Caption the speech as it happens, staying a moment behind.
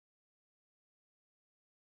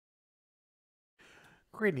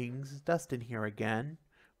Greetings, Dustin here again,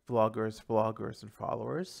 vloggers, and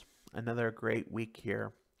followers. Another great week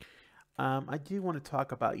here. I do want to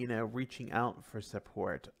talk about, reaching out for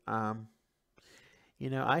support. I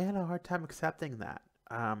had a hard time accepting that.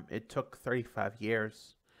 It took 35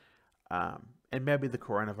 years, and maybe the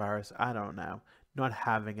coronavirus, I don't know, not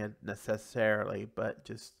having it necessarily, but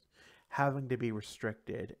just having to be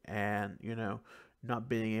restricted and, not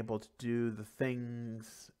being able to do the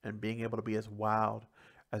things and being able to be as wild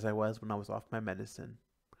as I was when I was off my medicine,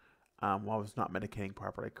 while I was not medicating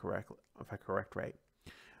properly, correctly, if I correct right.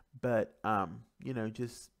 But,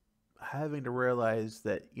 just having to realize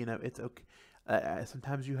that, it's okay.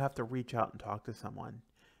 Sometimes you have to reach out and talk to someone,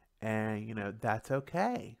 and, that's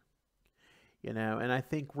okay. And I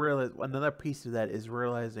think really another piece of that is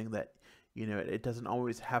realizing that, it doesn't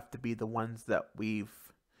always have to be the ones that we've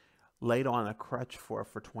laid on a crutch for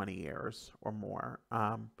 20 years or more.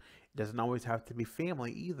 It doesn't always have to be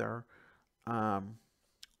family either. Um,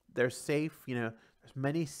 there's safe, there's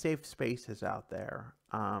many safe spaces out there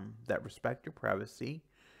that respect your privacy.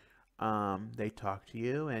 They talk to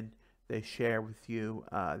you and they share with you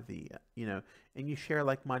and you share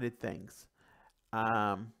like-minded things.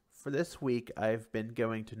 For this week, I've been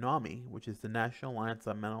going to NAMI, which is the National Alliance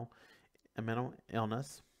on Mental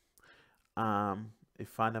Illness. You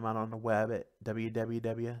find them out on the web at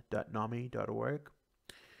www.nami.org.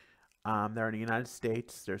 They're in the United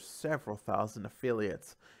States. There's several thousand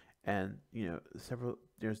affiliates, and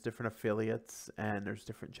there's different affiliates and there's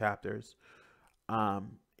different chapters. At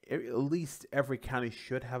least every county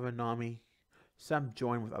should have a NAMI. Some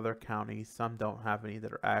join with other counties. Some don't have any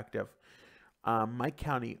that are active. My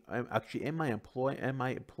county, actually, and my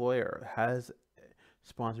employer has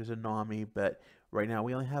sponsors a NAMI, but right now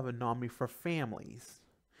we only have a NAMI for families,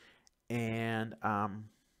 and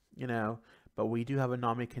but we do have a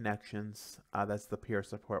NAMI Connections. That's the peer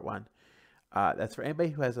support one. That's for anybody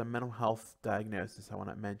who has a mental health diagnosis. I want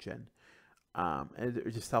to mention, or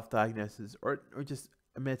just self-diagnosis, or just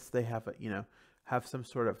admits they have have some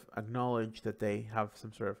sort of acknowledge that they have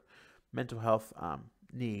some sort of mental health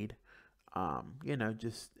need.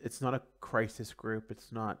 Just it's not a crisis group.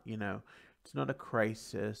 It's not it's not a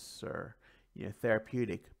crisis or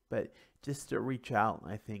therapeutic, but just to reach out,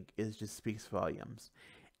 I think, is just speaks volumes.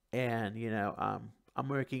 And I'm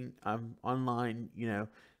working online.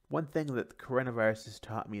 One thing that the coronavirus has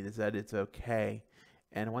taught me is that it's okay.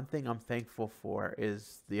 And one thing I'm thankful for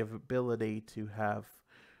is the ability to have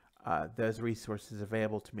those resources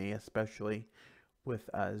available to me, especially with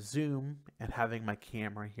Zoom and having my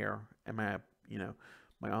camera here and my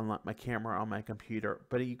camera on my computer.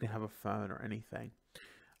 But you can have a phone or anything.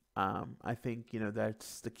 I think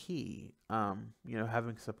that's the key.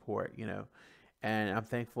 Having support. And I'm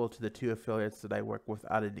thankful to the two affiliates that I work with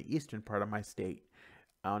out in the eastern part of my state.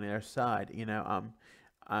 On the other side,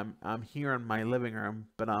 I'm here in my living room,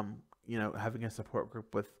 but I'm having a support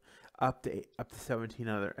group with up to 17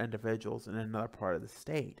 other individuals in another part of the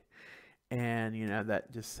state, and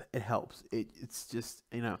that just it helps. It's just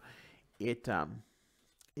it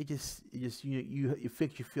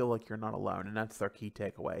makes you feel like you're not alone, and that's their key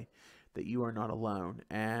takeaway, that you are not alone.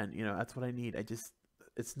 And that's what I need.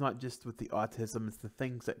 It's not just with the autism, it's the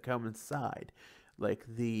things that come inside, like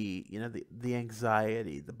the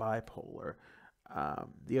anxiety, the bipolar,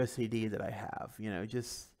 the OCD that I have,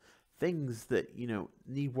 just things that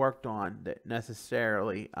need worked on, that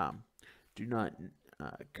necessarily do not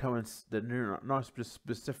coincide, that are not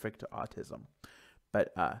specific to autism,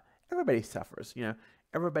 but everybody suffers.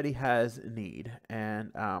 Everybody has a need,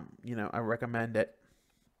 and I recommend that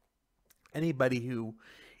anybody who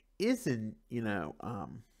isn't,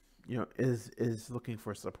 is looking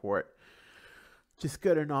for support, just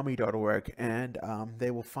go to NAMI.org, and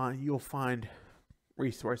you'll find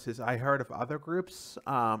resources. I heard of other groups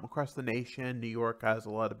across the nation. New York has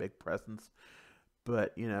a lot of big presence,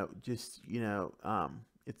 but it's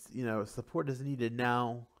support is needed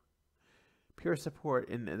now. Peer support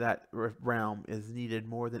in that realm is needed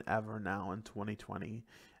more than ever now in 2020,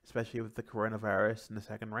 especially with the coronavirus and the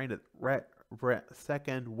second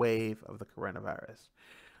wave of the coronavirus.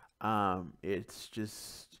 It's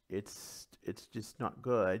just not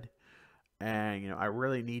good, and I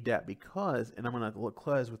really need that because, and I'm gonna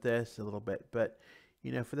close with this a little bit, but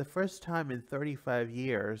for the first time in 35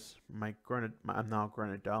 years, I'm now a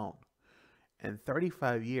grown adult. In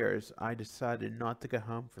 35 years, I decided not to go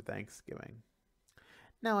home for Thanksgiving.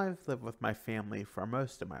 Now, I've lived with my family for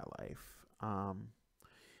most of my life.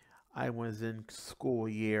 I was in school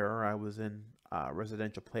a year. I was in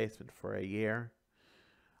residential placement for a year.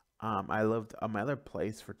 I lived at my other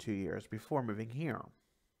place for 2 years before moving here.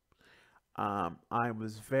 I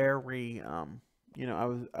was very,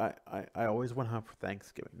 I always went home for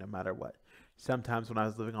Thanksgiving, no matter what. Sometimes when I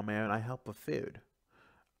was living on my own, I helped with food.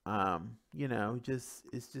 Just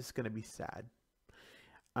it's just gonna be sad.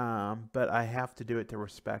 But I have to do it to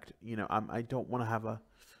respect. I don't want to have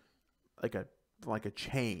like a like a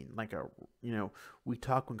chain, you know, we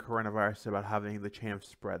talk when coronavirus about having the chain of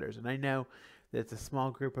spreaders, and I know that it's a small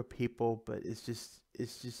group of people, but it's just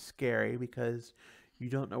scary because you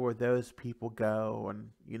don't know where those people go, and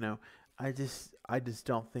I just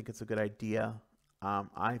don't think it's a good idea.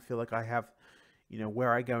 I feel like I have,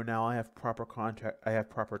 where I go now, I have proper contact, I have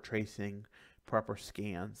proper tracing, proper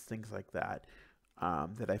scans, things like that.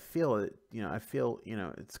 That I feel it, I feel,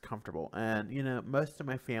 it's comfortable. And, most of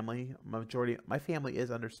my family, majority, my family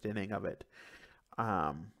is understanding of it.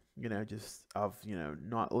 Just of,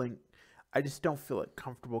 not link. I just don't feel it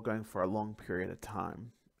comfortable going for a long period of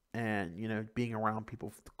time. And, being around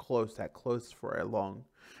people that close for a long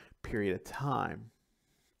period of time.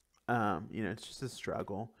 It's just a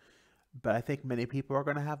struggle. But I think many people are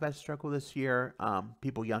going to have that struggle this year.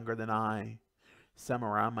 People younger than I, some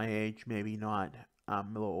around my age, maybe not, a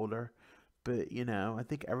little older. But, I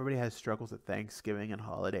think everybody has struggles at Thanksgiving and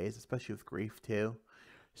holidays, especially with grief too.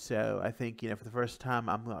 So I think, for the first time,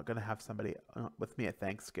 I'm not going to have somebody with me at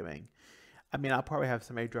Thanksgiving. I mean, I'll probably have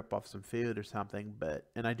somebody drop off some food or something,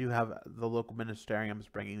 and I do have the local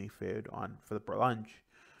ministeriums bringing me food on for the lunch.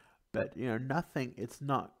 But, nothing, it's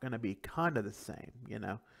not going to be kind of the same.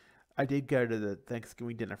 I did go to the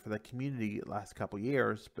Thanksgiving dinner for the community last couple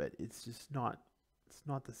years, but it's not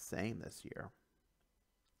the same this year.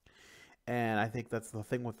 And I think that's the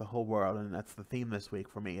thing with the whole world, and that's the theme this week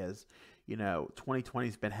for me is,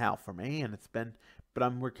 2020's been hell for me, and but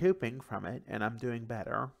I'm recouping from it, and I'm doing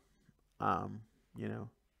better. Um, you know,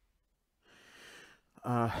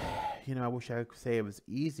 uh, I wish I could say it was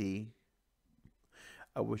easy.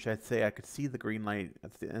 I wish I'd say I could see the green light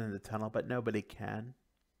at the end of the tunnel, but nobody can.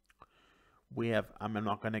 I'm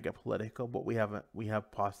not going to get political, but we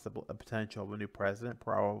have possible a potential of a new president,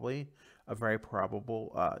 probably a very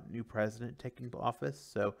probable new president taking office.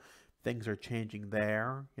 So things are changing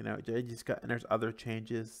there. I just got, and there's other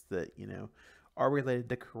changes that are related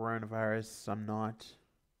to coronavirus. Some not.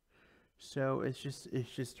 So it's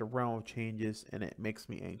just a realm of changes, and it makes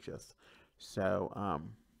me anxious. So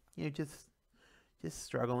just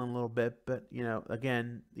struggling a little bit, but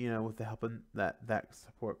again, with the help of that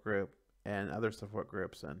support group and other support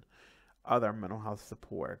groups and other mental health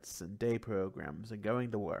supports and day programs and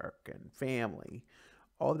going to work and family,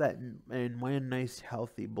 all that in one nice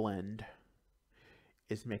healthy blend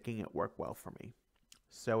is making it work well for me.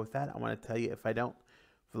 So with that, I want to tell you, if I don't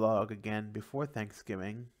vlog again before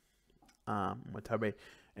Thanksgiving, I want to tell everybody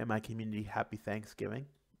in my community happy Thanksgiving.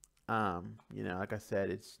 Like I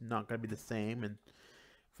said, it's not going to be the same, and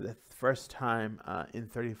for the first time in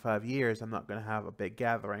 35 years, I'm not going to have a big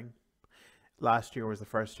gathering. Last year was the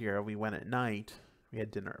first year we went at night. We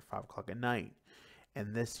had dinner at 5 o'clock at night.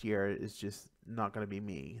 And this year is just not going to be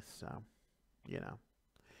me. So, you know,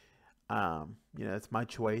 it's my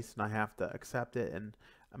choice, and I have to accept it. And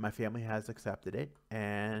my family has accepted it.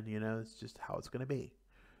 And, it's just how it's going to be.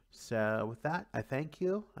 So with that, I thank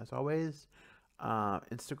you, as always.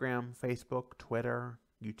 Instagram, Facebook, Twitter,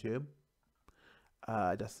 YouTube,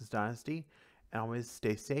 Dustin's Dynasty. And always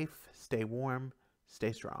stay safe, stay warm,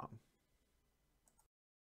 stay strong.